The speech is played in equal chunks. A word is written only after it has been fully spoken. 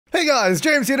Hey guys,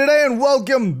 James here today and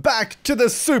welcome back to the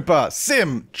Super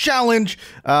Sim Challenge.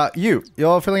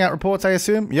 You're filling out reports, I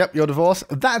assume? Yep, you're divorced.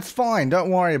 That's fine, don't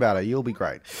worry about it, you'll be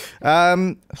great.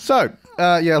 Yeah, a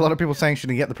lot of people saying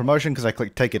shouldn't get the promotion because I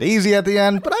clicked take it easy at the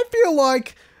end, but I feel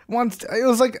like once, it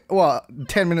was like,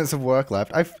 10 minutes of work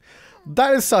left.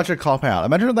 That is such a cop-out.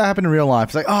 Imagine if that happened in real life.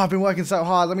 It's like, oh, I've been working so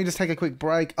hard, let me just take a quick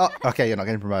break. Oh, okay, you're not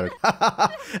getting promoted.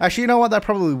 Actually, you know what? That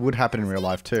probably would happen in real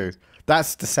life too.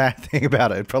 That's the sad thing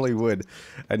about it. It probably would.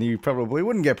 And you probably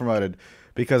wouldn't get promoted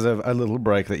because of a little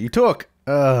break that you took.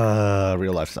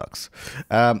 Real life sucks.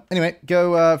 Anyway,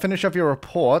 go finish off your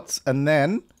reports and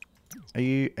then... Are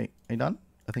you done?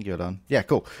 I think you're done. Yeah,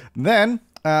 cool. Then,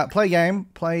 play a game.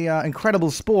 Play Incredible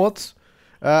Sports.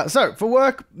 So, for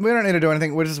work, we don't need to do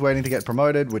anything. We're just waiting to get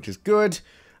promoted, which is good.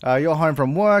 You're home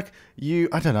from work.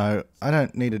 I don't know. I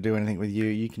don't need to do anything with you.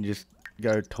 You can just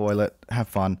go toilet, have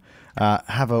fun.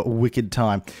 Have a wicked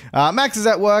time. Max is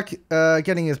at work,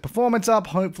 getting his performance up.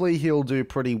 Hopefully he'll do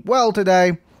pretty well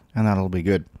today, and that'll be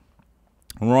good.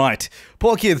 Right.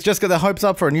 Poor kids just got their hopes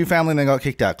up for a new family and then got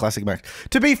kicked out. Classic Max.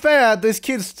 To be fair, these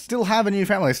kids still have a new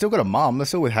family. They still got a mum. They're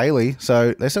still with Haley,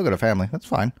 so they still got a family. That's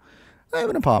fine. They have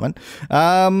an apartment.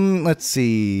 Let's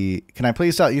see. Can I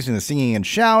please start using the singing and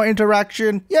shower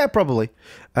interaction? Yeah, probably.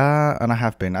 And I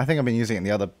have been. I think I've been using it in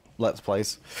the other Let's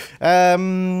Plays. Let's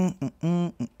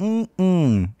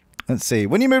see.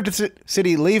 When you move to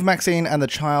city, leave Maxine and the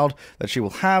child that she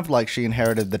will have, like she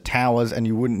inherited the towers, and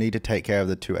you wouldn't need to take care of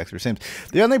the 2 extra Sims.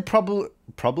 The only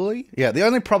the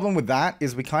only problem with that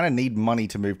is we kind of need money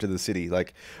to move to the city.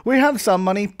 Like, we have some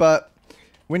money, but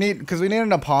we need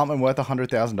an apartment worth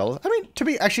 $100,000. I mean, to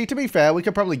be fair, we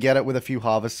could probably get it with a few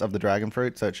harvests of the dragon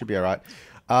fruit, so it should be all right.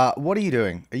 What are you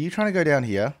doing? Are you trying to go down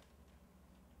here?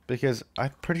 Because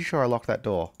I'm pretty sure I locked that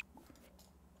door.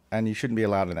 And you shouldn't be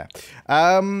allowed in there.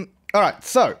 Alright,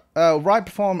 so, right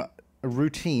perform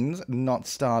routines not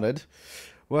started.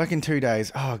 Work in 2 days.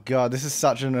 Oh god, this is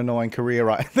such an annoying career,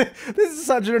 right? This is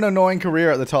such an annoying career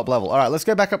at the top level. Alright, let's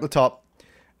go back up the top.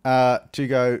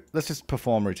 Let's just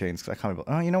perform routines, because I can't be...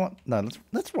 Oh, you know what? No,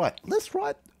 let's write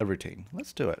a routine.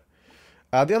 Let's do it.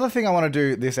 The other thing I want to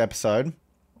do this episode,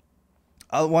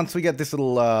 once we get this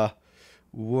little,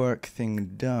 work thing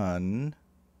done.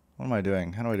 What am I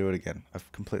doing? How do I do it again?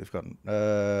 I've completely forgotten.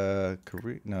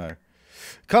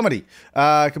 Comedy.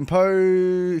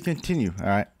 Continue. All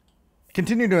right.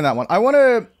 Continue doing that one.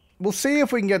 We'll see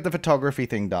if we can get the photography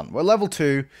thing done. We're level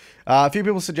 2. A few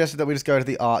people suggested that we just go to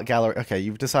the art gallery. Okay,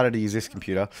 you've decided to use this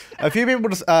computer. A few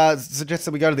people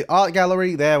suggested we go to the art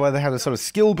gallery there where they have a sort of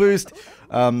skill boost.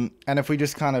 And if we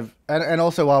just kind of... And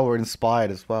also while we're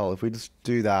inspired as well, if we just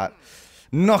do that...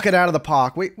 Knock it out of the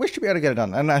park. We should be able to get it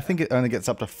done. And I think it only gets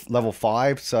up to level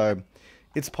 5, so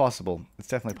it's possible. It's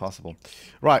definitely possible.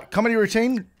 Right, comedy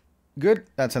routine. Good.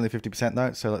 That's only 50%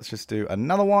 though, so let's just do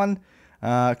another one.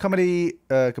 Comedy,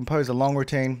 compose a long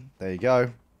routine. There you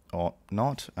go. Or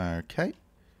not. Okay.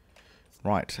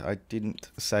 Right, I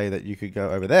didn't say that you could go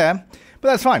over there, but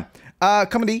that's fine.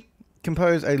 Comedy,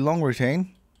 compose a long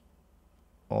routine.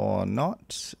 Or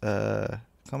not.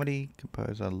 Comedy,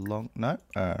 compose a long... No?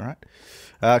 Alright.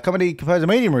 Comedy, compose a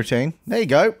medium routine. There you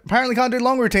go. Apparently can't do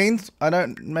long routines.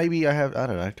 Maybe I have... I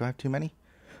don't know. Do I have too many?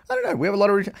 I don't know. We have a lot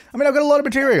of... I mean, I've got a lot of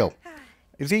material.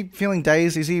 Is he feeling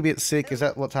dazed? Is he a bit sick? Is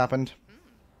that what's happened?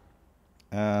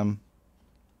 Because...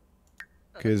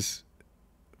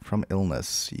 From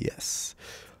illness, yes.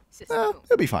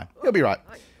 He'll be fine. He'll be right.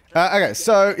 Okay,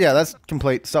 so, yeah, that's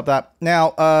complete. Stop that.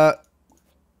 Now,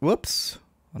 whoops.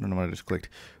 I don't know what I just clicked.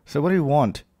 So what do you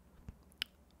want?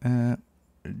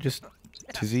 Just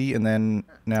tizzy and then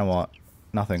now what?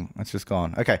 Nothing. It's just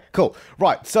gone. Okay, cool.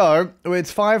 Right, so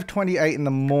it's 5:28 in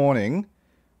the morning.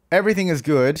 Everything is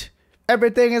good.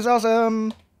 Everything is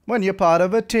awesome when you're part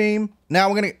of a team. Now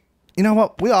we're gonna... You know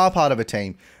what? We are part of a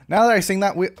team. Now that I sing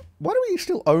that, why do we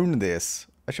still own this?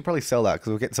 I should probably sell that because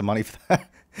we'll get some money for that.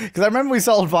 Because I remember we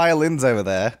sold violins over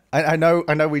there. I know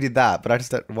we did that, but I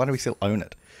just don't... Why do we still own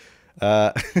it?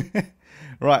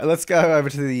 Right, let's go over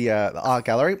to the art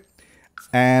gallery,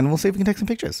 and we'll see if we can take some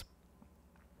pictures.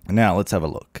 Now, let's have a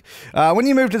look. When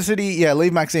you move to the city, yeah,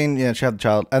 leave Maxine, yeah, she had the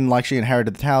child, and like she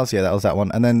inherited the towers, yeah, that was that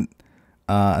one. And then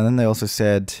they also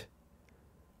said,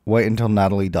 wait until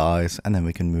Natalie dies, and then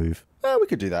we can move. Oh, we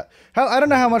could do that. I don't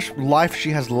know how much life she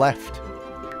has left.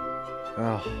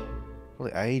 Oh,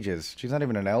 probably ages. She's not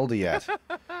even an elder yet.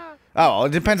 Oh, well,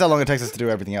 it depends how long it takes us to do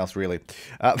everything else, really.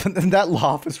 That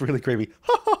laugh is really creepy.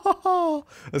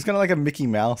 It's kind of like a Mickey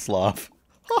Mouse laugh.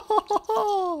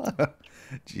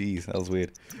 Jeez, that was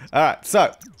weird. Alright,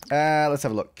 so, let's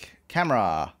have a look.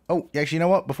 Camera. Oh, actually, you know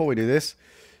what? Before we do this,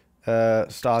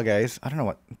 Stargaze. I don't know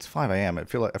what. It's 5 a.m. I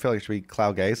feel like it should be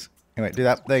cloud gaze. Anyway, do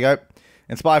that. There you go.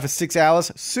 Inspire for 6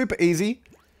 hours. Super easy.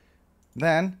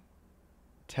 Then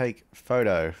take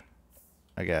photo.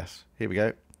 I guess. Here we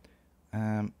go.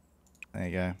 There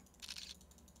you go.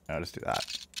 I'll just do that.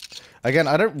 Again,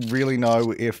 I don't really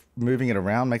know if moving it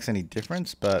around makes any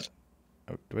difference, but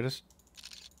do we just?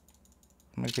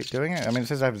 I'm gonna keep doing it. I mean, it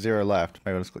says I have 0 left.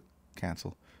 Maybe I'll just click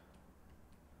cancel.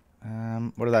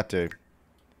 What did that do?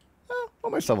 Oh,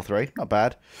 almost level 3. Not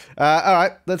bad. All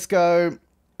right, let's go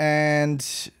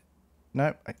and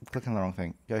no, I clicked on the wrong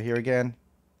thing. Go here again.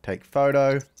 Take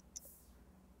photo.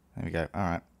 There we go. All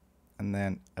right, and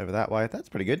then over that way. That's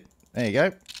pretty good. There you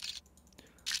go.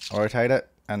 I'll rotate it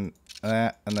and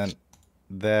there, and then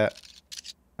there,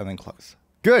 and then close.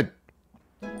 Good.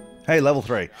 Hey, level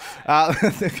 3.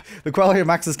 The quality of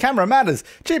Max's camera matters.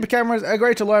 Cheaper cameras are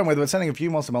great to learn with, but sending a few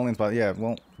more simoleons, but yeah,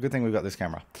 well, good thing we've got this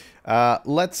camera.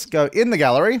 Let's go in the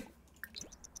gallery.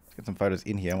 Let's get some photos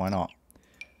in here, why not?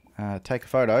 Take a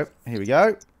photo. Here we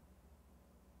go.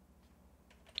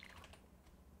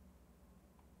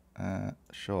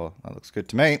 Sure, that looks good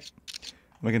to me.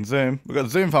 We can zoom. We've got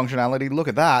zoom functionality. Look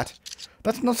at that.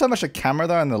 That's not so much a camera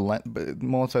though, and the but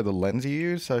more so the lens you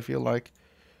use. So I feel like.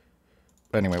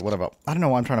 Anyway, whatever. I don't know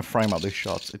why I'm trying to frame up these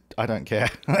shots. I don't care.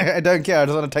 I don't care. I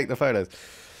just want to take the photos.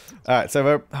 All right. So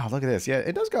we're. Oh, look at this. Yeah,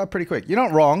 it does go up pretty quick. You're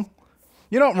not wrong.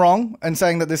 You're not wrong in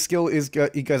saying that this skill is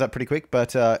it goes up pretty quick,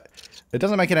 but it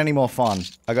doesn't make it any more fun.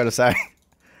 I got to say.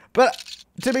 But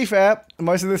to be fair,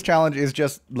 most of this challenge is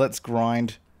just let's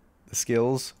grind the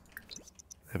skills.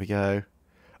 There we go.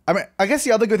 I mean, I guess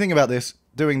the other good thing about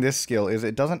doing this skill is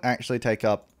it doesn't actually take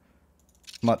up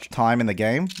much time in the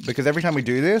game, because every time we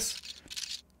do this,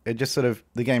 it just sort of,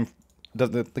 the game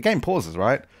pauses,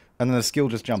 right? And then the skill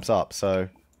just jumps up, so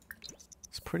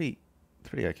it's pretty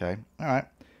okay. All right,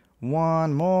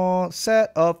 one more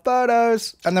set of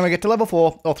photos, and then we get to level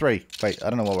 4 or 3. Wait, I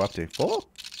don't know what we're up to. 4?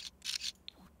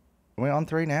 Are we on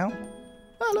 3 now?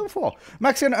 Oh, level 4.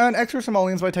 Max can earn extra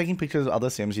simoleons by taking pictures of other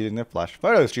Sims using their Flash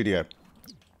Photo Studio.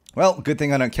 Well, good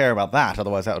thing I don't care about that,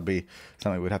 otherwise that would be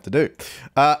something we'd have to do.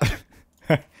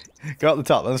 Go up the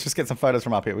top. Let's just get some photos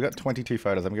from up here. We've got 22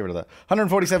 photos. I'm going to get rid of that.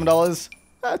 $147.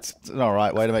 That's an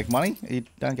alright way to make money. You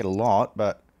don't get a lot,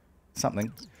 but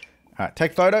something. Alright,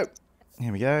 take photo.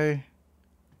 Here we go.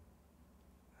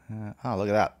 Oh, look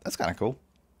at that. That's kind of cool.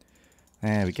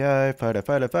 There we go. Photo,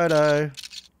 photo, photo.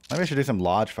 Maybe I should do some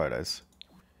large photos.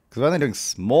 Because we're only doing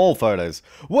small photos.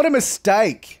 What a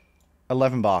mistake!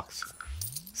 $11.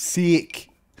 Sick.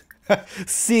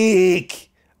 Sick.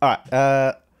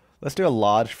 Alright, let's do a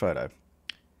large photo.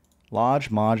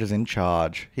 Large Marge is in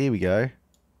charge. Here we go.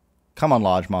 Come on,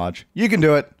 Large Marge. You can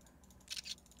do it.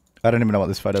 I don't even know what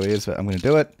this photo is, but I'm going to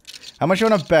do it. How much you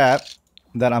want to bet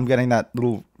that I'm getting that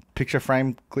little picture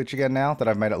frame glitch again now that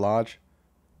I've made it large?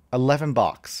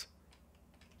 $11.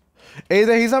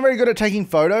 Either he's not very good at taking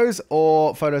photos,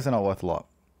 or photos are not worth a lot.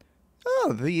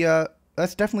 Oh,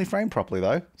 that's definitely framed properly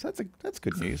though. So that's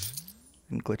good news.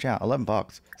 Didn't glitch out.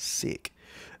 $11. Sick.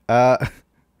 Right,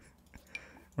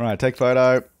 take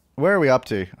photo. Where are we up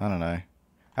to? I don't know.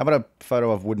 How about a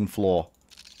photo of wooden floor?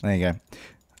 There you go.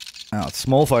 Oh, it's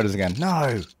small photos again.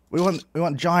 No, we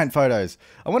want giant photos.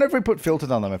 I wonder if we put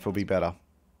filters on them if it'll be better.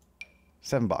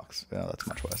 $7. Oh, that's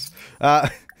much worse.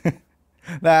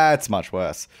 That's much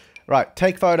worse. Right,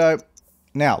 take photo.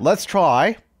 Now let's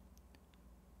try.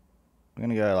 We're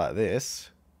gonna go like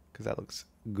this because that looks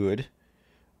good.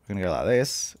 We're gonna go like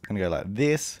this. We're gonna go like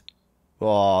this.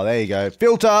 Oh, there you go.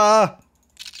 Filter.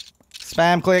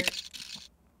 Spam click.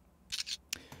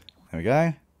 There we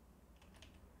go.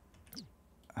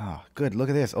 Oh, good. Look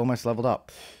at this. Almost leveled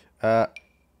up.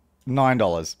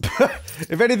 $9.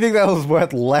 If anything, that was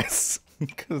worth less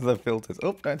because of the filters.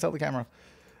 Oh, don't tell the camera.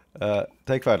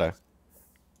 Take photo.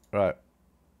 Right.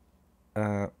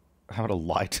 How about a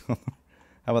light? How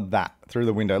about that? Through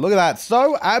the window. Look at that.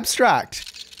 So abstract.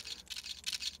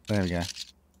 There we go.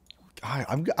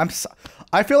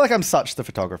 I feel like I'm such the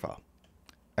photographer.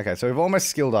 Okay, so we've almost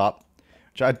skilled up.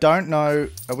 Which I don't know.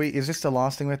 Is this the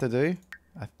last thing we have to do?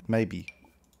 Maybe.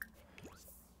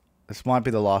 This might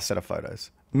be the last set of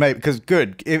photos. Maybe, because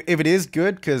good. If it is,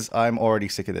 good, because I'm already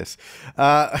sick of this.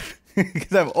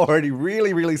 Because I'm already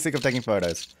really, really sick of taking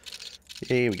photos.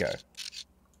 Here we go.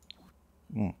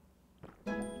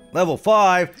 Level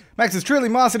 5. Max has truly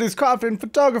mastered his craft in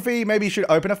photography. Maybe he should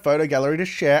open a photo gallery to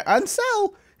share and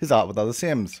sell his art with other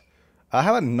Sims. How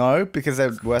about no? Because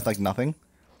they're worth like nothing.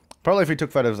 Probably if we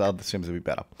took photos of other Sims, it would be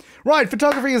better. Right,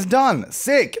 photography is done.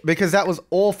 Sick, because that was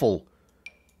awful.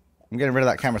 I'm getting rid of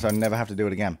that camera so I never have to do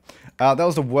it again. That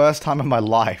was the worst time of my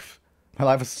life. My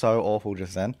life was so awful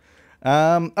just then.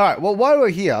 Alright, well, while we're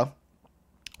here,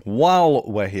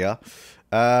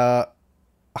 I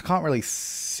can't really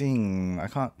sing.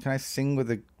 Can I sing with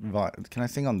the, can I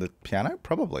sing on the piano?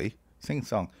 Probably. Sing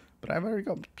song. But I've already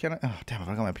got piano. Oh, damn it,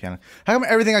 I got my piano. How come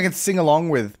everything I can sing along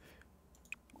with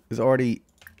is already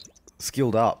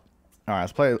skilled up? Alright,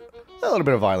 let's play a little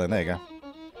bit of violin. There you go.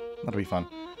 That'll be fun.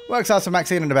 Works out for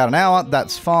Maxine in about an hour.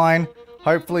 That's fine.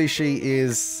 Hopefully she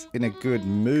is in a good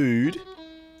mood.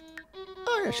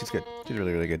 Oh, yeah, she's good. She's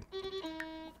really, really good.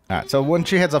 Alright, so when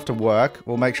she heads off to work,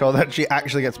 we'll make sure that she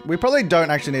actually gets... We probably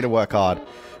don't actually need to work hard.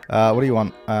 What do you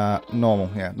want? Normal.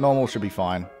 Yeah, normal should be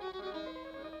fine.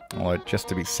 Or just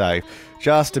to be safe.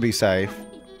 Just to be safe.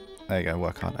 There you go,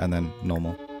 work hard. And then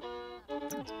normal.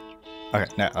 Okay,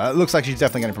 now, it looks like she's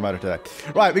definitely getting promoted today.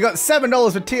 Right, we got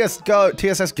 $7 for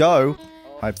TSS Go.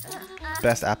 My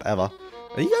best app ever.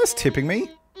 Are you guys tipping me?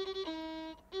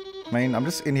 I mean, I'm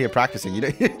just in here practicing. You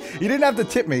didn't have to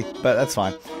tip me, but that's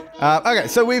fine. Okay,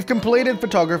 so we've completed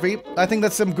photography. I think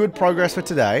that's some good progress for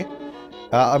today.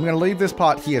 I'm going to leave this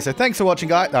part here. So thanks for watching,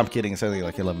 guys. No, I'm kidding. It's only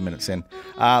like 11 minutes in.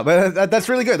 But that's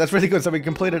really good. That's really good. So we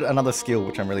completed another skill,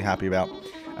 which I'm really happy about.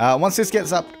 Once this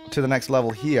gets up to the next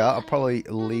level here, I'll probably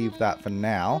leave that for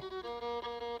now.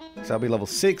 So that'll be level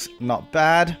 6. Not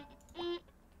bad.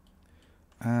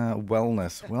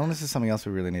 Wellness. Wellness is something else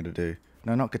we really need to do.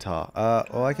 No, not guitar.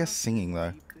 Well, I guess singing,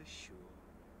 though.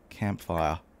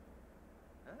 Campfire.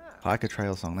 Hike a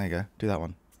trail song. There you go. Do that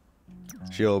one.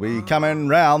 She'll be coming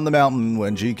round the mountain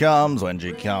when she comes, when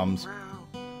she comes.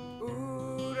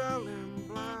 I'm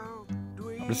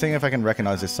just seeing if I can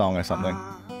recognize this song or something.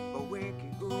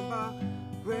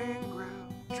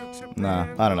 Nah,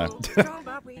 I don't know.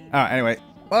 Alright, anyway.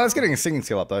 Well, it's getting a singing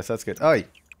skill up, though, so that's good. Oi!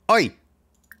 Oi!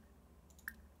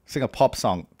 Sing a pop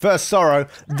song. First sorrow,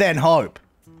 then hope.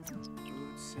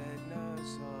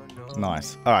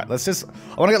 Nice. Alright, let's just... I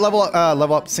want to get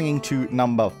level up singing to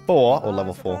number 4, or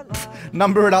level 4.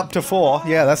 Number it up to 4.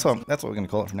 Yeah, that's what we're going to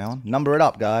call it from now on. Number it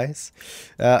up, guys.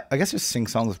 I guess just sing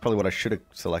songs is probably what I should have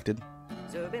selected.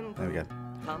 There we go.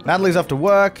 Natalie's off to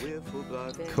work.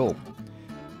 Cool.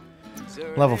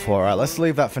 Level 4. Alright, let's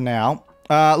leave that for now.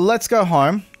 Let's go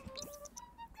home.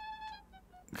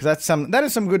 Because that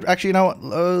is some good... Actually, you know what?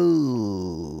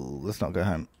 Oh, let's not go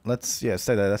home. Let's, yeah,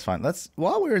 stay there. That's fine.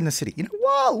 While we're in the city. You know,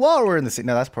 while we're in the city.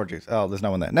 No, that's produce. Oh, there's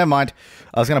no one there. Never mind.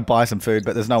 I was going to buy some food,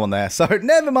 but there's no one there. So,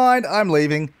 never mind. I'm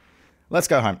leaving. Let's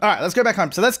go home. All right, let's go back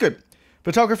home. So, that's good.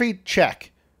 Photography,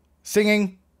 check.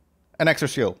 Singing, an extra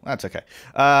skill. That's okay.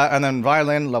 And then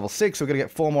violin, level 6. We're going to get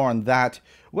 4 more on that.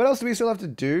 What else do we still have to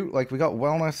do? Like, we got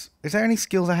wellness. Is there any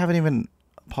skills I haven't even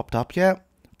popped up yet?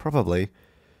 Probably.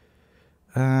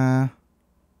 I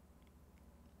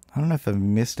don't know if I've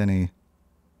missed any.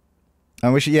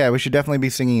 And we should definitely be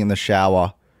singing in the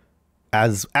shower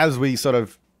as we sort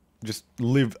of just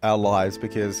live our lives,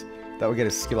 because that would get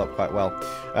us skill up quite well.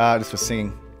 Just for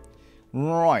singing.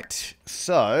 Right.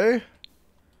 So,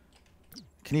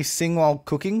 can you sing while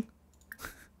cooking?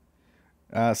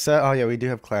 Oh yeah, we do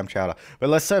have clam chowder. But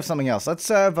let's serve something else. Let's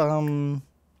serve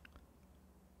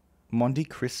Monte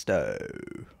Cristo.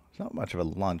 It's not much of a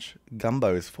lunch.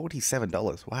 Gumbo is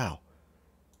 $47. Wow.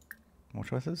 More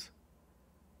choices?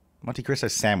 Monte Cristo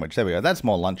sandwich. There we go. That's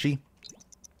more lunchy.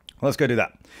 Let's go do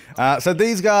that. So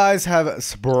these guys have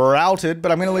sprouted, but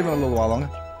I'm going to leave them a little while longer.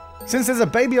 Since there's a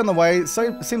baby on the way,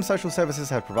 Sim Social Services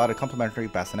have provided complimentary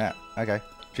bassinet. Okay.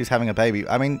 She's having a baby.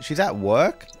 I mean, she's at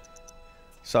work,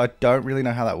 so I don't really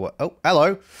know how that works. Oh,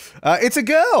 hello. It's a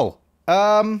girl.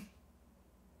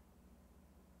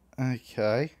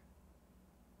 Okay.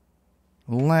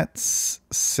 Let's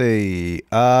see.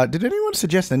 Did anyone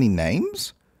suggest any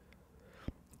names?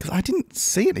 Because I didn't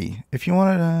see any. If you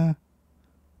wanted to...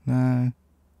 No.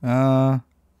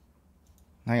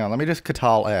 Hang on, let me just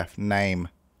Katal F. Name.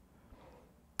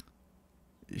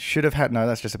 Should have had... No,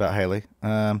 that's just about Haley.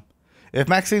 If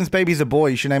Maxine's baby's a boy,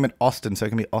 you should name it Austin, so it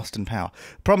can be Austin Power.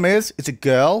 Problem is, it's a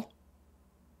girl.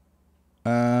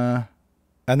 And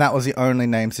that was the only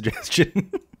name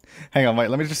suggestion. Hang on, wait,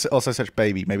 let me just also search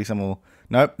baby. Maybe someone will...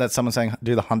 Nope, that's someone saying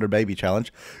do the 100 baby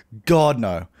challenge. God,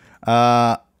 no.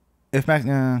 If Max...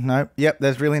 no. Yep,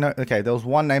 there's really no... Okay, there was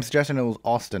one name suggestion, it was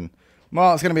Austin.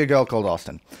 Well, it's going to be a girl called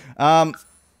Austin.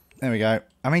 There we go.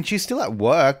 I mean, she's still at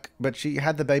work, but she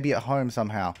had the baby at home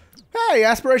somehow. Hey,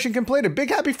 aspiration completed. Big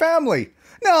happy family.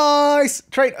 Nice.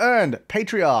 Trait earned.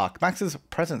 Patriarch. Max's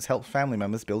presence helps family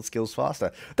members build skills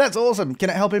faster. That's awesome. Can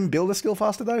it help him build a skill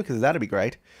faster, though? Because that'd be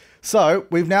great. So,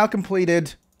 we've now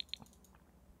completed...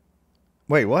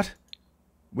 Wait, what?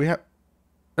 We have...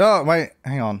 Oh, wait.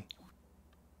 Hang on.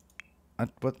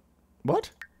 What?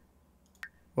 What?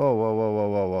 Whoa, whoa, whoa, whoa,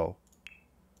 whoa, whoa.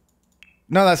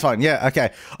 No, that's fine. Yeah,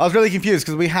 okay. I was really confused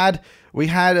because we had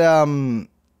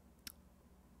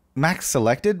Max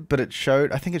selected, but it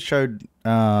showed, I think it showed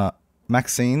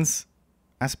Maxine's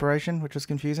aspiration, which was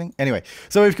confusing. Anyway,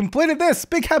 so we've completed this.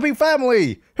 Big happy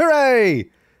family. Hooray!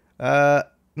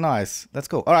 Nice. That's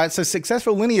cool. All right, so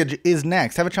successful lineage is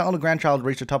next. Have a child or grandchild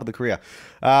reach the top of the career,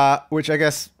 which I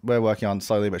guess we're working on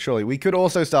slowly but surely. We could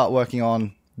also start working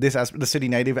on this the city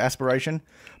native aspiration,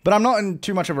 but I'm not in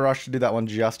too much of a rush to do that one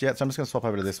just yet, so I'm just going to swap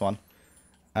over to this one.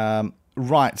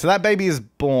 Right, so that baby is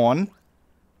born.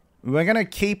 We're going to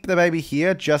keep the baby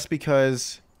here just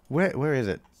because... Where is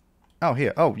it? Oh,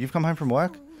 here. Oh, you've come home from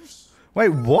work? Wait,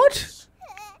 what?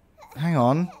 Hang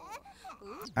on.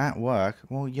 At work?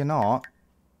 Well, you're not.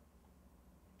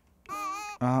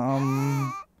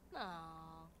 I'm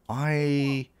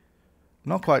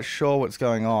not quite sure what's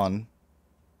going on.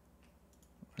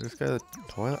 Just go to the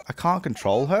toilet. I can't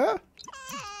control her?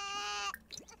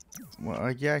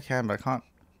 Well, yeah, I can, but I can't.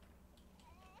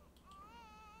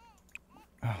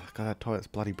 Oh, God, that toilet's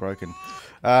bloody broken.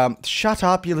 Shut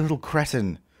up, you little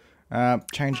cretin.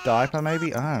 Change diaper,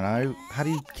 maybe? I don't know. How do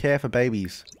you care for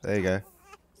babies? There you go.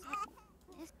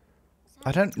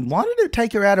 Why did it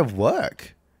take her out of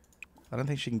work? I don't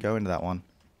think she can go into that one.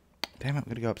 Damn it, I'm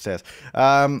gonna go upstairs.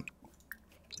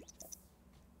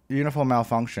 Uniform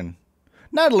malfunction.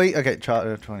 Natalie, okay,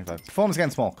 25. Performance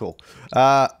again small, cool.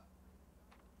 There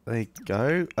you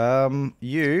go.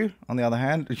 You, on the other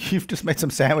hand, you've just made some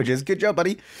sandwiches. Good job,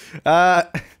 buddy.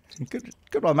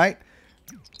 Good one, mate.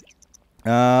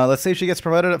 Let's see if she gets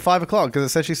promoted at 5 o'clock, because it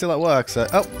says she's still at work, so...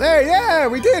 Oh, there, yeah,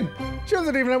 we did! She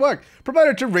wasn't even at work.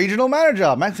 Promoted to regional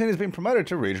manager. Maxine has been promoted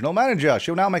to regional manager.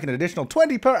 She'll now make an additional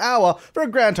 20 per hour for a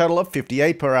grand total of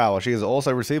 58 per hour. She has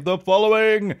also received the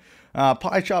following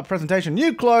pie chart presentation.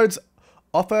 New clothes.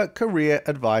 Offer career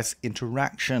advice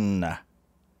interaction.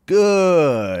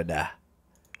 Good.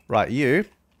 Right, you.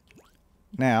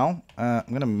 Now, I'm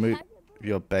going to move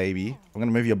your baby. I'm going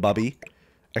to move your bubby.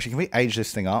 Actually, can we age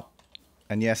this thing up?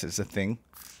 And yes, it's a thing.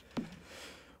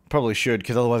 Probably should,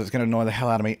 because otherwise it's going to annoy the hell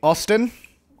out of me. Austin,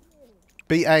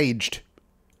 be aged.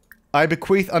 I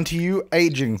bequeath unto you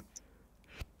aging.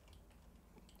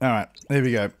 Alright, there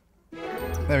we go.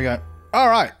 There we go.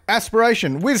 Alright,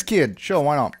 aspiration. Whiz kid. Sure,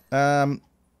 why not?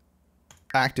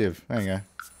 Active. There you go.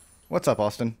 What's up,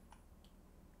 Austin?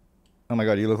 Oh my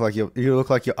god, you look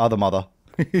like your other mother.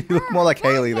 You look more like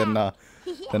Haley than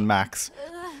Max.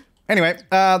 Anyway,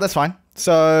 that's fine.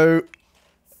 So,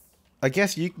 I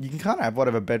guess you can kind of have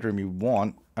whatever bedroom you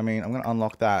want. I mean, I'm gonna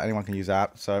unlock that. Anyone can use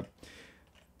that. So,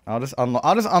 I'll just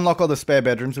unlock all the spare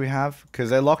bedrooms we have, because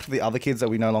they're locked for the other kids that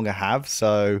we no longer have.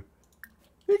 So,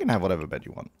 you can have whatever bed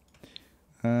you want.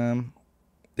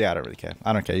 Yeah, I don't really care.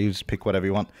 I don't care. You just pick whatever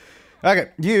you want.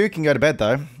 Okay, you can go to bed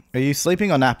though. Are you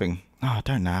sleeping or napping? Oh,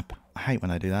 don't nap. I hate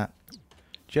when I do that.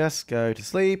 Just go to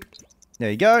sleep. There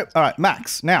you go. All right,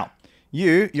 Max. Now,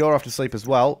 you're off to sleep as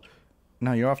well.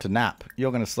 No, you're off to nap.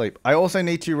 You're going to sleep. I also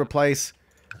need to replace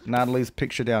Natalie's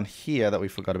picture down here that we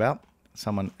forgot about.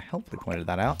 Someone helpfully pointed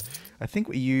that out. I think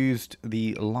we used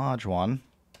the large one.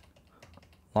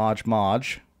 Large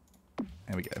Marge.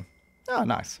 There we go. Oh,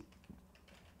 nice.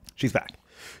 She's back.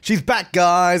 She's back,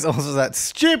 guys. Also, that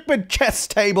stupid chess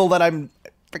table that I'm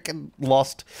freaking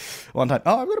lost one time.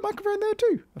 Oh, I've got a microphone there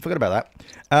too. I forgot about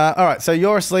that. All right, so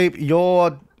you're asleep.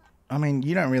 I mean,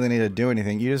 you don't really need to do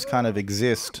anything. You just kind of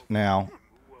exist now.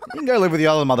 You can go live with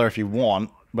your other mother if you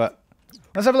want, but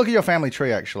let's have a look at your family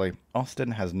tree, actually.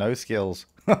 Austin has no skills.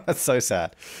 That's so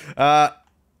sad.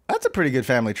 That's a pretty good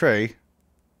family tree.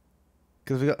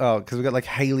 Because we got like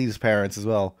Haley's parents as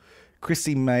well.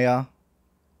 Chrissy Mayer.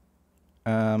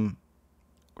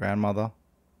 Grandmother.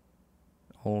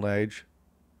 Old age.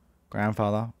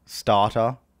 Grandfather.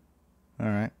 Starter.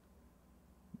 Alright.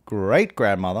 Great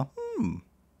grandmother.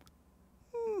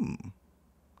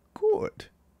 Good.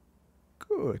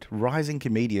 Good. Rising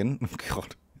comedian.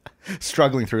 God.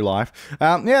 Struggling through life.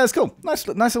 Yeah, that's cool. Nice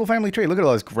little family tree. Look at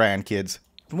all those grandkids.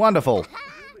 Wonderful.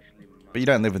 But you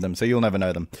don't live with them, so you'll never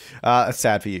know them. It's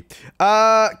sad for you.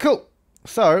 Cool.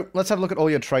 So, let's have a look at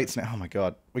all your traits now. Oh my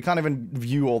god. We can't even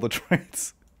view all the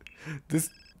traits.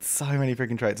 There's so many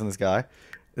freaking traits on this guy.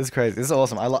 This is crazy. This is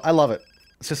awesome. I love it.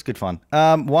 It's just good fun.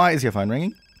 Why is your phone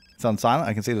ringing? It's on silent.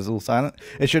 I can see it's all silent.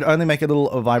 It should only make a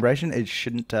little vibration. It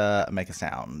shouldn't make a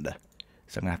sound.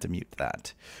 So I'm going to have to mute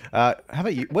that. How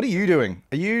about you? What are you doing?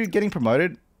 Are you getting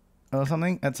promoted or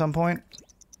something at some point?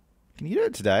 Can you do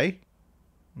it today?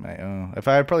 Mate, if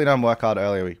I had probably done work hard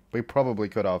earlier, we probably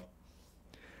could have.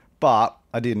 But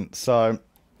I didn't. So,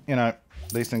 you know,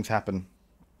 these things happen.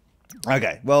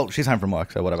 Okay, well, she's home from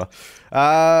work, so whatever.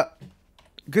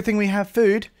 Good thing we have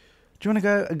food Do you want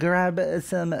to go grab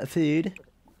some food?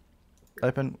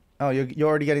 Open. Oh, you're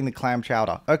already getting the clam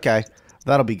chowder. Okay,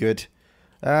 that'll be good.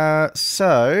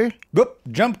 So, whoop,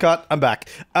 jump cut. I'm back.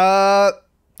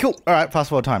 Cool. All right, fast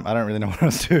forward time. I don't really know what I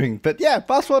was doing, but yeah,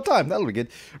 fast forward time. That'll be good.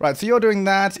 Right, so you're doing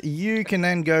that. You can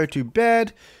then go to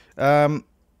bed. That'll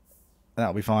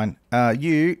be fine.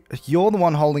 You're the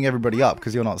one holding everybody up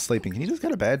because you're not sleeping. Can you just go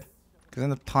to bed? Because then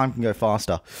the time can go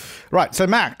faster. Right, so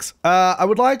Max, I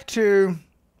would like to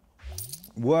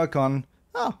work on...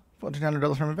 Oh,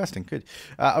 $1,400 from investing. Good.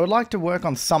 I would like to work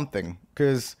on something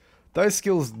because those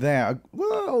skills there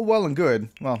are well and good.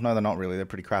 Well, no, they're not really. They're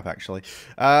pretty crap, actually.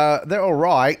 They're all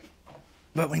right,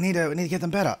 but we need to get them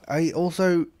better. I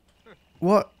also...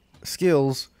 What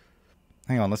skills...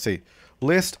 Hang on, let's see.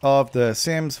 List of the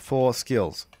Sims 4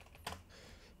 skills.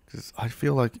 Because I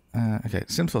feel like... okay,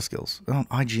 Sims 4 skills. Oh,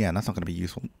 IGN, that's not going to be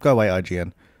useful. Go away,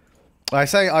 IGN. I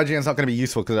say IGN's not going to be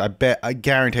useful because I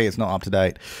guarantee it's not up to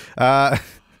date.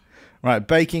 Right,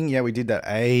 baking. Yeah, we did that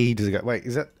ages ago. Wait,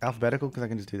 is that alphabetical? Because I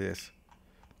can just do this.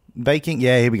 Baking.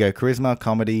 Yeah, here we go. Charisma,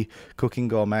 comedy, cooking,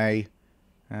 gourmet.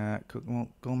 Well,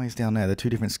 gourmet's down there. They're two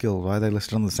different skills. Why are they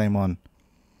listed on the same one?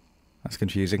 That's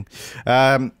confusing.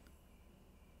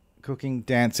 Cooking,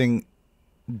 dancing,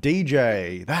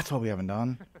 DJ. That's what we haven't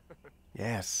done.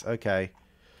 Yes, okay.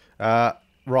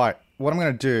 Right, what I'm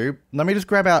going to do... Let me just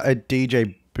grab out a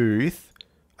DJ booth.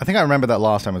 I think I remember that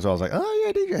last time as well. I was like, oh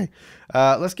yeah,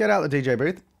 DJ. Let's get out the DJ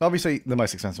booth. Obviously, the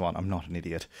most expensive one. I'm not an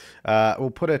idiot. We'll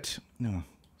put it... No,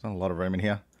 there's not a lot of room in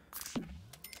here.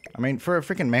 I mean, for a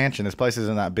freaking mansion, this place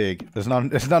isn't that big. There's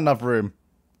not enough room.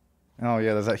 Oh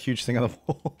yeah, there's that huge thing on the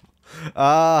wall.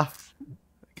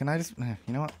 Can I just... You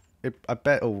know what? I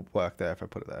bet it'll work there if I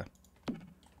put it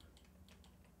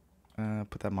there.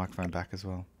 Put that microphone back as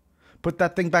well. Put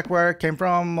that thing back where it came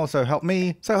from. Also, help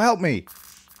me. So help me.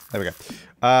 There we go.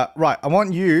 Right, I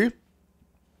want you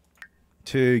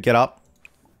to get up.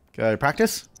 Go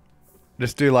practice.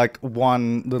 Just do like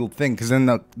one little thing, because then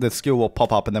the skill will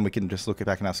pop up and then we can just look it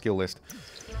back in our skill list.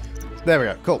 There we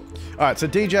go. Cool. Alright, so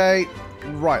DJ.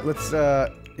 Right, let's,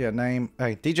 yeah, name.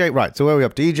 Hey, DJ. Right, so where are we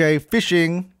up? DJ,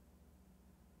 fishing.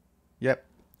 Yep.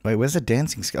 Wait, where's the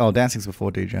dancing skill? Oh, dancing's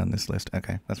before DJ on this list.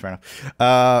 Okay, that's fair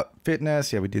enough.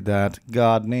 Fitness. Yeah, we did that.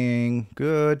 Gardening.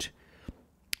 Good.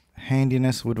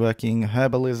 Handiness, woodworking,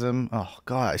 herbalism. Oh,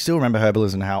 God, I still remember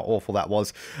herbalism and how awful that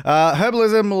was.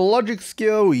 Herbalism, logic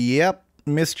skill, yep.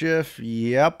 Mischief,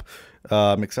 yep.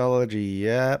 Mixology,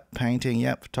 yep. Painting,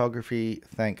 yep. Photography,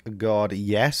 thank God,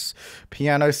 yes.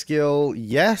 Piano skill,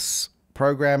 yes.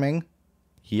 Programming,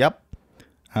 yep.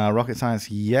 Rocket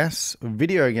science, yes.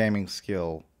 Video gaming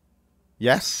skill,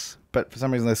 yes. But for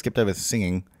some reason they skipped over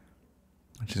singing,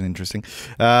 which is interesting.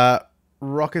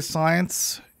 Rocket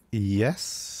science,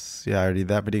 yes. Yeah, I already did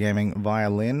that. Video gaming,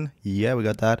 violin. Yeah, we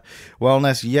got that.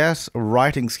 Wellness, yes.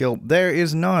 Writing skill. There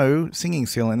is no singing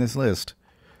skill in this list.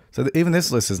 So even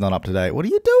this list is not up to date. What are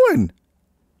you doing?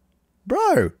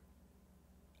 Bro.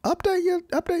 Update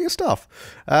your stuff.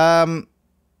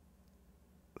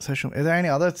 Social. Is there any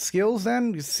other skills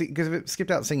then? Because it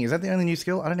skipped out singing. Is that the only new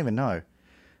skill? I don't even know.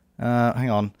 Hang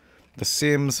on. The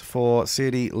Sims 4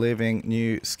 City Living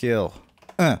new skill.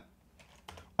 I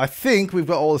think we've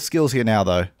got all the skills here now,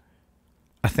 though.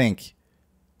 I think.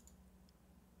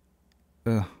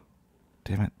 Damn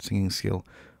it, singing skill.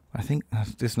 I think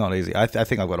it's not easy. I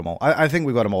think I've got them all. I think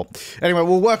we've got them all. Anyway,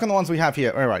 we'll work on the ones we have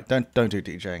here. All right, don't do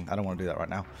DJing. I don't want to do that right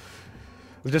now.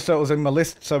 Just so it was in my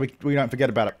list, so we don't forget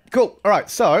about it. Cool. All right,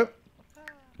 so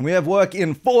we have work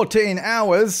in 14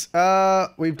 hours.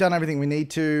 We've done everything we need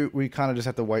to. We kind of just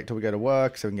have to wait till we go to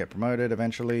work so we can get promoted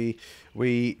eventually.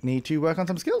 We need to work on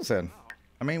some skills then.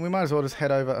 I mean, we might as well just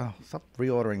head over. Oh, stop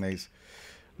reordering these.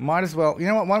 Might as well. You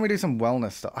know what? Why don't we do some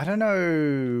wellness stuff? I don't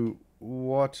know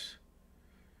what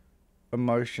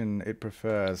emotion it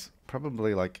prefers.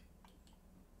 Probably like,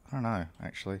 I don't know,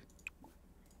 actually.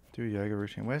 Do yoga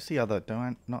routine. Where's the other? Do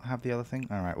I not have the other thing?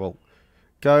 All right, well,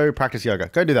 go practice yoga.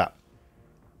 Go do that.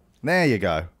 There you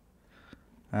go.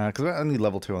 Because we're only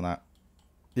level 2 on that.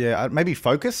 Yeah, maybe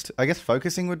focused. I guess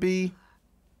focusing would be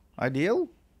ideal.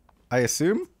 I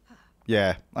assume.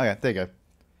 Yeah. Okay, there you go.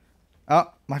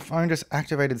 Oh, my phone just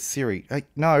activated Siri. Hey,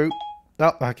 no.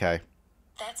 Oh, okay.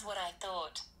 That's what I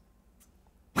thought.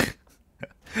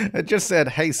 It just said,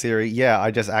 hey Siri. Yeah,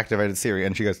 I just activated Siri.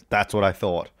 And she goes, that's what I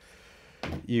thought.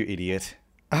 You idiot.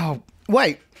 Oh,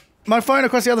 wait. My phone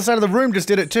across the other side of the room just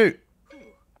did it too.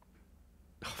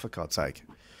 Oh, for God's sake.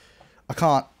 I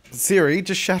can't. Siri,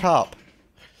 just shut up.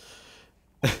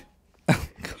 How may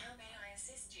I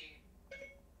assist you?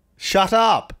 Shut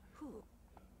up.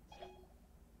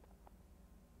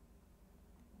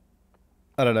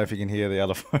 I don't know if you can hear the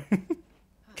other phone.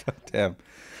 God damn.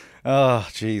 Oh,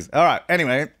 jeez. All right.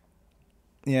 Anyway.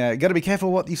 Yeah, got to be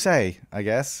careful what you say, I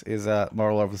guess, is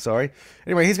moral of the story.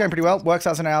 Anyway, he's going pretty well. Works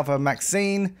out an hour for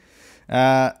Maxine.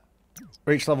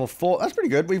 Reached level 4. That's pretty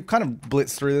good. We've kind of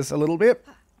blitzed through this a little bit.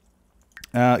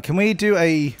 Can we do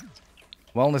a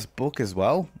wellness book as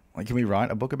well? Like, can we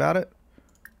write a book about it?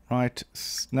 Right.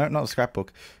 No, not a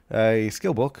scrapbook. A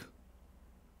skill book.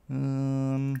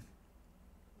 No,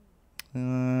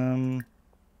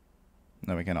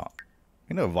 we cannot. We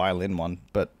can do a violin one,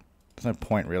 but there's no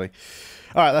point, really.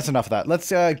 Alright, that's enough of that. Let's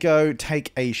go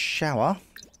take a shower.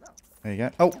 There you go.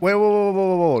 Oh, wait,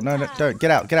 whoa. No, don't.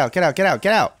 Get out.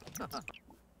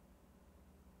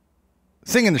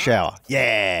 Sing in the shower.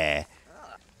 Yeah.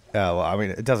 Oh, well, I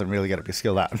mean, it doesn't really get up your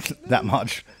skill that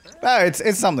much. No,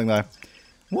 it's something, though.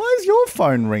 Why is your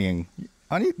phone ringing?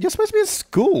 You're supposed to be at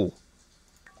school.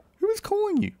 Who is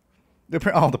calling you? The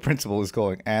principal is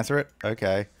calling. Answer it.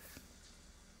 Okay.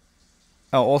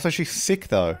 Oh, also she's sick,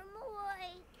 though.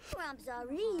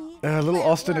 Little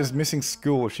Austin is missing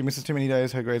school. If she misses too many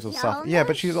days, her grades will suffer. Yeah,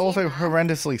 but she's also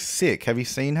horrendously sick. Have you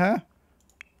seen her?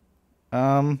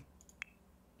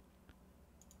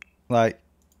 Like,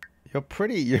 you're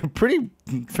pretty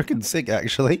freaking sick,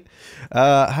 actually.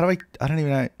 How do I don't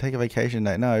even know. Take a vacation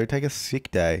day. No, take a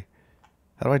sick day.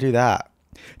 How do I do that?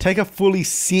 Take a fully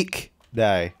sick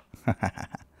day.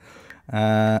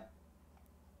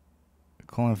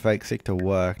 Calling fake sick to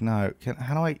work. No,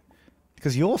 how do I?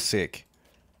 Because you're sick.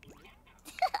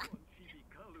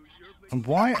 And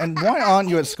why aren't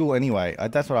you at school anyway?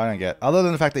 That's what I don't get. Other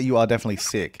than the fact that you are definitely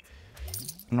sick. I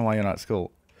don't know why you're not at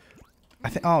school.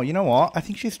 Oh, you know what? I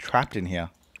think she's trapped in here.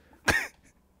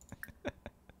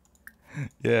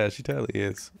 Yeah, she totally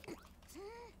is.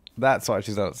 That's why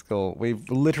she's not at school. We've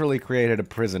literally created a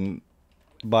prison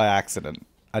by accident.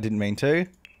 I didn't mean to,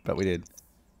 but we did.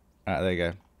 Alright, there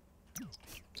you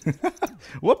go.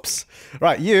 Whoops.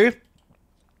 Right, you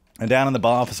are down in the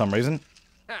bar for some reason.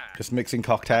 Just mixing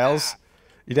cocktails.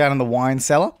 You're down in the wine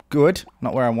cellar. Good.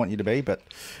 Not where I want you to be, but...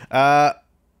 what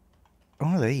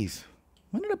are these?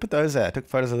 When did I put those there? I took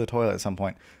photos of the toilet at some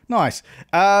point. Nice.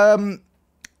 When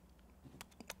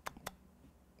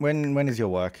is your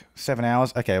work? 7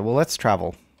 hours? Okay, well, let's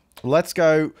travel. Let's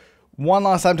go one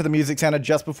last time to the music center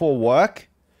just before work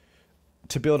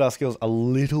to build our skills a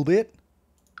little bit.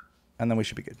 And then we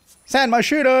should be good. Sand my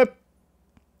shooter!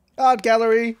 Art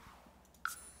gallery!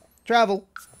 Travel.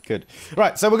 Good.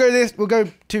 Right, so we'll go this. We'll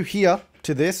go to here,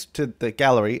 to the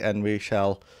gallery, and we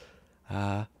shall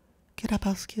get up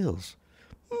our skills.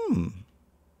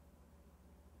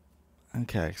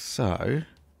 Okay, so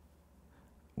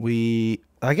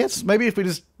I guess maybe if we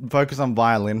just focus on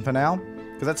violin for now,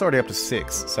 because that's already up to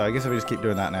 6. So I guess if we just keep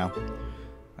doing that now,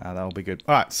 that'll be good.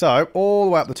 All right, so all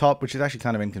the way up the top, which is actually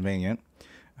kind of inconvenient.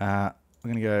 We're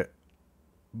gonna go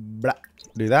blah,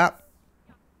 do that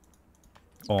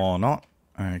or not.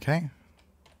 Okay.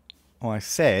 I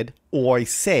said.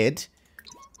 Okay,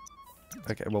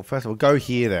 well, first of all, go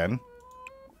here then.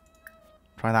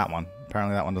 Try that one.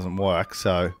 Apparently that one doesn't work,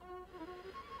 so...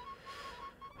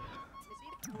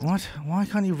 What? Why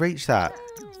can't you reach that?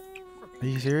 Are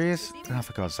you serious? Oh,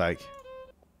 for God's sake.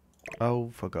 Oh,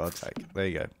 for God's sake. There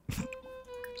you go.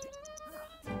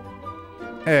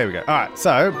 There we go. Alright,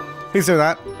 so, he's doing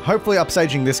that. Hopefully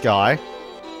upstaging this guy.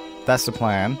 That's the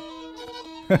plan.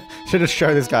 Should just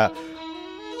show this guy.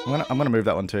 I'm gonna move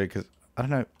that one too, because I don't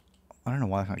know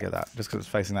why I can't get that. Just because it's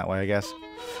facing that way, I guess.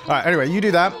 Alright, anyway, you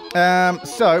do that.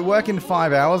 So, work in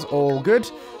 5 hours, all good.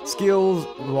 Skills,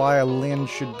 violin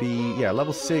should be, yeah,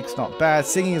 level 6, not bad.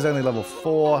 Singing is only level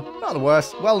 4, not the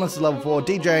worst. Wellness is level 4.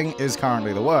 DJing is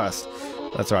currently the worst.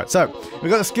 That's right. So,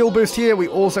 we've got a skill boost here. We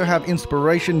also have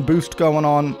inspiration boost going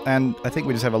on. And I think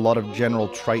we just have a lot of general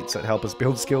traits that help us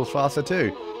build skills faster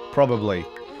too. Probably.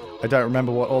 I don't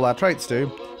remember what all our traits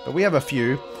do, but we have a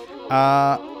few.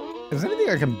 Is there anything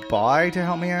I can buy to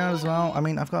help me out as well? I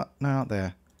mean, no, not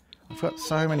there. I've got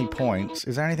so many points.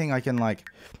 Is there anything I can, like,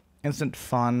 instant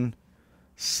fun,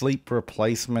 sleep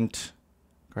replacement,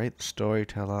 great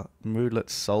storyteller, moodlet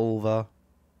solver,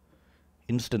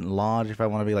 instant large if I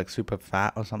want to be, like, super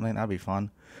fat or something? That'd be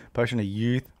fun. Potion of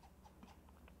youth.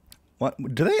 What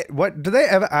do they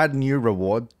ever add new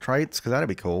reward traits? Because that'd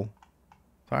be cool.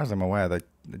 As far as I'm aware, they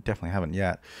definitely haven't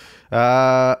yet.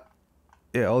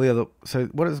 Yeah, all the other... So,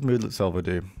 what does Moodlet Solver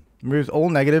do? Removes all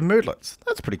negative moodlets.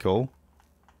 That's pretty cool.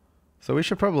 So, we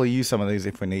should probably use some of these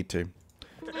if we need to.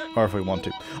 Or if we want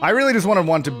to. I really just wanted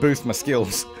one to boost my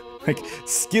skills. Like,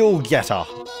 skill getter.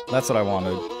 That's what I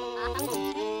wanted.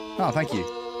 Oh, thank you.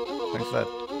 Thanks for that.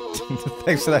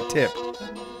 Thanks for that tip.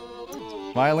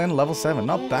 Violin, level 7.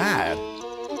 Not bad.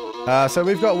 So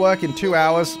we've got work in 2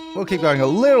 hours. We'll keep going a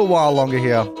little while longer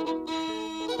here.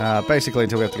 Basically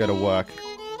until we have to go to work.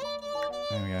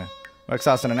 There we go. Work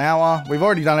starts in an hour. We've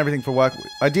already done everything for work.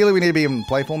 Ideally, we need to be in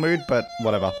playful mood, but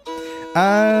whatever.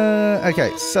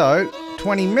 Okay, so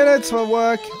 20 minutes for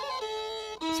work.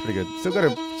 That's pretty good.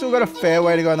 Still got a fair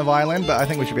way to go on the violin, but I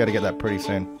think we should be able to get that pretty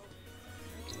soon.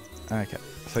 Okay,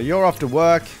 so you're off to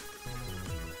work.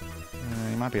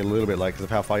 You might be a little bit late because of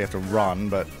how far you have to run,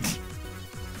 but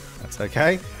that's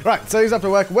okay. Right, so he's off to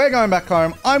work. We're going back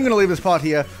home. I'm going to leave this part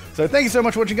here. So thank you so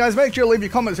much for watching, guys. Make sure to leave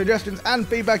your comments, suggestions, and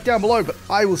feedback down below. But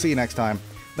I will see you next time.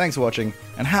 Thanks for watching,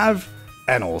 and have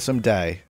an awesome day.